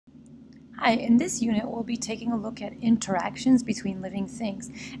Hi, in this unit we'll be taking a look at interactions between living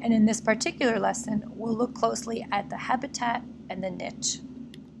things, and in this particular lesson we'll look closely at the habitat and the niche.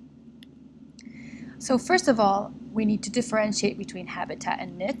 So first of all, we need to differentiate between habitat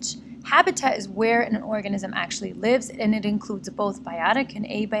and niche. Habitat is where an organism actually lives, and it includes both biotic and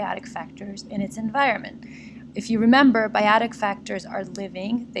abiotic factors in its environment. If you remember, biotic factors are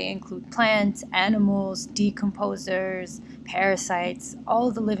living. They include plants, animals, decomposers, parasites, all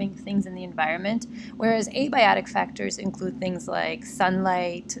of the living things in the environment, whereas abiotic factors include things like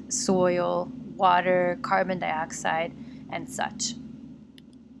sunlight, soil, water, carbon dioxide, and such.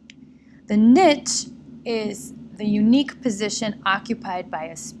 The niche is the unique position occupied by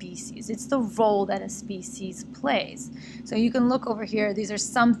a species. It's the role that a species plays. So you can look over here. These are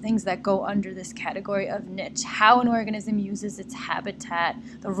some things that go under this category of niche. How an organism uses its habitat,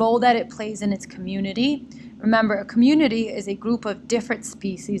 the role that it plays in its community. Remember, a community is a group of different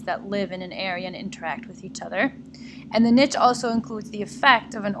species that live in an area and interact with each other. And the niche also includes the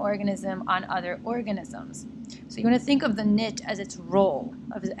effect of an organism on other organisms. So you want to think of the niche as its role,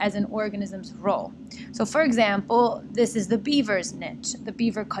 as an organism's role. So for example, this is the beaver's niche. The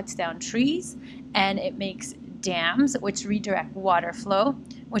beaver cuts down trees and it makes dams which redirect water flow,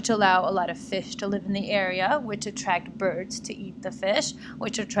 which allow a lot of fish to live in the area, which attract birds to eat the fish,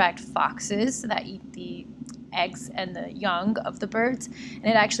 which attract foxes that eat the eggs and the young of the birds, and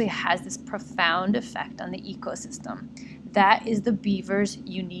it actually has this profound effect on the ecosystem. That is the beaver's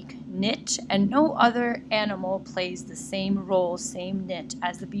unique niche, and no other animal plays the same role, same niche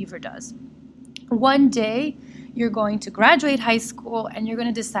as the beaver does. One day, you're going to graduate high school and you're going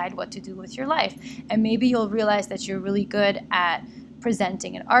to decide what to do with your life, and maybe you'll realize that you're really good at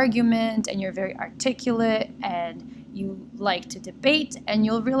presenting an argument and you're very articulate and you like to debate, and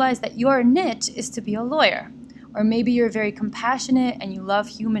you'll realize that your niche is to be a lawyer. Or maybe you're very compassionate and you love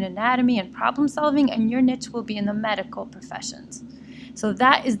human anatomy and problem solving, and your niche will be in the medical professions. So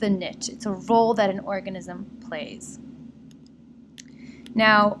that is the niche. It's a role that an organism plays.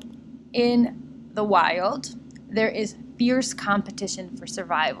 Now, in the wild, there is fierce competition for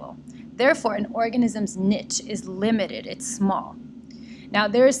survival. Therefore, an organism's niche is limited. It's small. Now,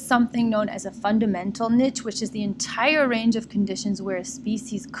 there is something known as a fundamental niche, which is the entire range of conditions where a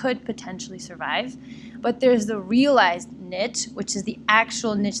species could potentially survive. But there's the realized niche, which is the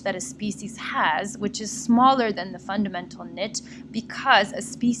actual niche that a species has, which is smaller than the fundamental niche because a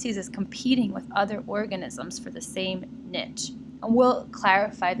species is competing with other organisms for the same niche. And we'll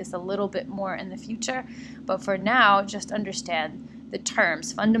clarify this a little bit more in the future, but for now, just understand the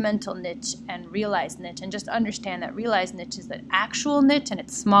terms fundamental niche and realized niche, and just understand that realized niche is the actual niche and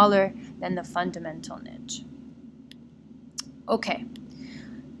it's smaller than the fundamental niche. Okay,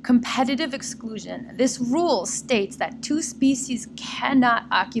 competitive exclusion. This rule states that two species cannot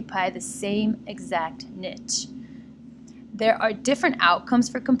occupy the same exact niche. There are different outcomes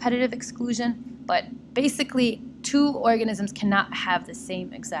for competitive exclusion, but basically two organisms cannot have the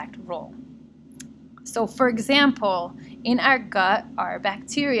same exact role. So for example, in our gut are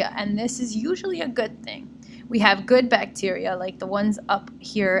bacteria, and this is usually a good thing. We have good bacteria like the ones up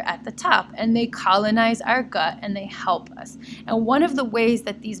here at the top, and they colonize our gut and they help us. And one of the ways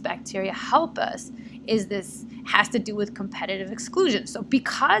that these bacteria help us has to do with competitive exclusion. So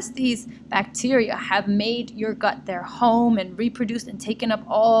because these bacteria have made your gut their home and reproduced and taken up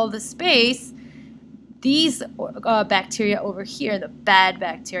all the space, these bacteria over here, the bad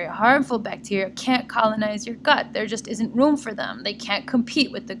bacteria, harmful bacteria, can't colonize your gut. There just isn't room for them. They can't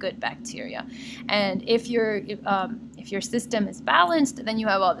compete with the good bacteria. And if your system is balanced, then you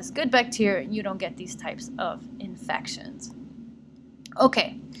have all this good bacteria and you don't get these types of infections.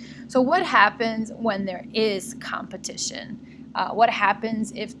 Okay, so what happens when there is competition? What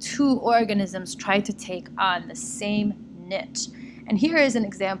happens if two organisms try to take on the same niche? And here is an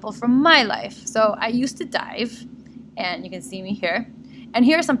example from my life. So I used to dive, and you can see me here. And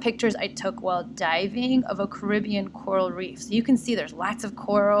here are some pictures I took while diving of a Caribbean coral reef. So you can see there's lots of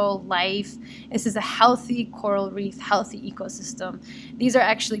coral life. This is a healthy coral reef, healthy ecosystem. These are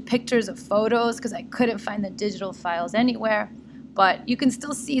actually pictures of photos because I couldn't find the digital files anywhere. But you can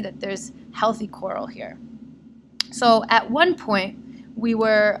still see that there's healthy coral here. So at one point, we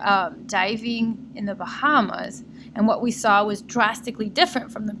were diving in the Bahamas, and what we saw was drastically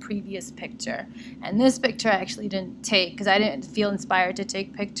different from the previous picture. And this picture I actually didn't take because I didn't feel inspired to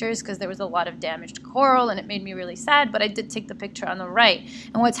take pictures because there was a lot of damaged coral and it made me really sad, but I did take the picture on the right.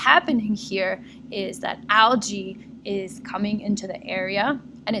 And what's happening here is that algae is coming into the area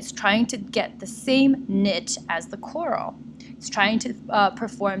and it's trying to get the same niche as the coral. It's trying to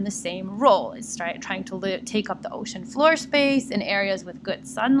perform the same role. It's trying to take up the ocean floor space in areas with good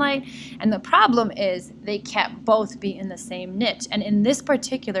sunlight. And the problem is they can't both be in the same niche. And in this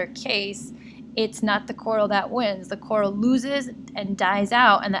particular case, it's not the coral that wins. The coral loses and dies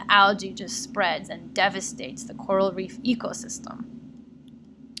out, and the algae just spreads and devastates the coral reef ecosystem.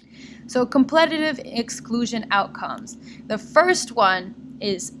 So competitive exclusion outcomes. The first one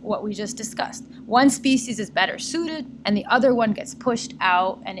is what we just discussed. One species is better suited and the other one gets pushed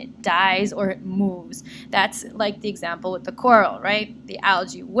out and it dies or it moves. That's like the example with the coral, right? The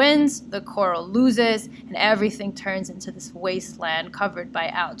algae wins, the coral loses, and everything turns into this wasteland covered by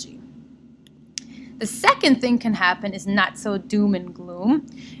algae. The second thing can happen is not so doom and gloom.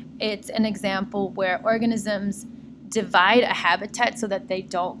 It's an example where organisms divide a habitat so that they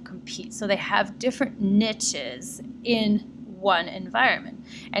don't compete. So they have different niches in one environment.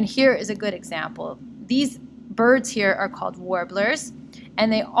 And here is a good example. These birds here are called warblers,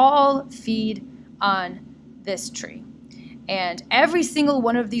 and they all feed on this tree. And every single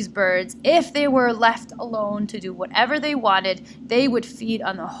one of these birds, if they were left alone to do whatever they wanted, they would feed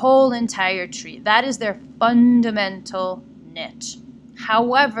on the whole entire tree. That is their fundamental niche.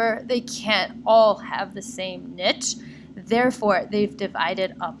 However, they can't all have the same niche. Therefore, they've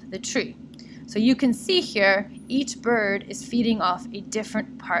divided up the tree. So you can see here, each bird is feeding off a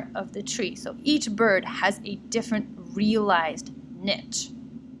different part of the tree. So each bird has a different realized niche.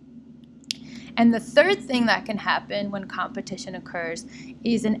 And the third thing that can happen when competition occurs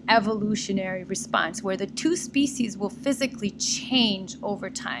is an evolutionary response, where the two species will physically change over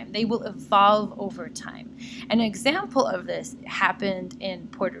time. They will evolve over time. An example of this happened in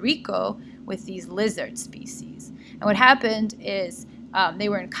Puerto Rico with these lizard species. And what happened is they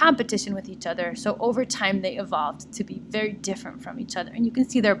were in competition with each other, so over time they evolved to be very different from each other. And you can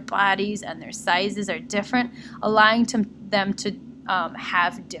see their bodies and their sizes are different, allowing them to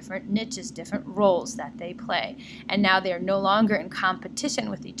have different niches, different roles that they play. And now they are no longer in competition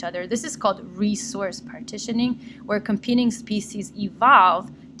with each other. This is called resource partitioning, where competing species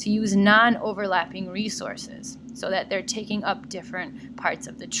evolve to use non-overlapping resources, so that they're taking up different parts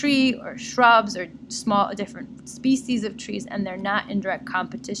of the tree or shrubs or different species of trees, and they're not in direct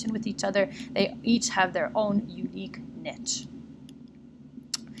competition with each other. They each have their own unique niche.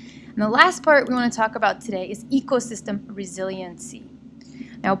 And the last part we want to talk about today is ecosystem resiliency.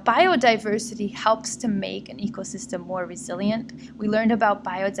 Now, biodiversity helps to make an ecosystem more resilient. We learned about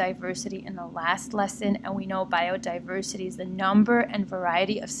biodiversity in the last lesson, and we know biodiversity is the number and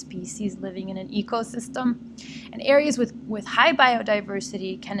variety of species living in an ecosystem. And areas with high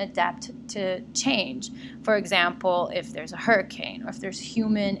biodiversity can adapt to change. For example, if there's a hurricane or if there's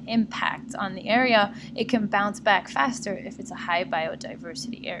human impact on the area, it can bounce back faster if it's a high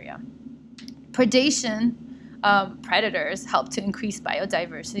biodiversity area. Predation. Predators help to increase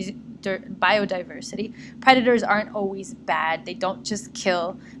biodiversity. Predators aren't always bad. They don't just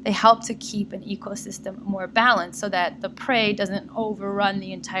kill. They help to keep an ecosystem more balanced so that the prey doesn't overrun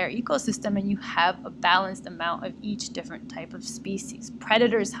the entire ecosystem and you have a balanced amount of each different type of species.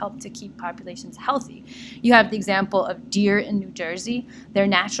 Predators help to keep populations healthy. You have the example of deer in New Jersey. Their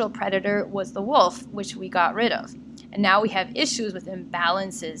natural predator was the wolf, which we got rid of. And now we have issues with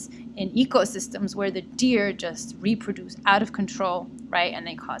imbalances in ecosystems where the deer just reproduce out of control, right? And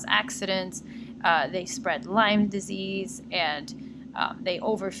they cause accidents, they spread Lyme disease, and they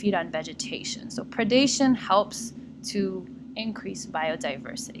overfeed on vegetation. So predation helps to increase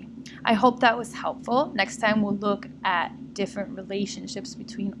biodiversity. I hope that was helpful. Next time we'll look at different relationships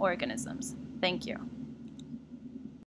between organisms. Thank you.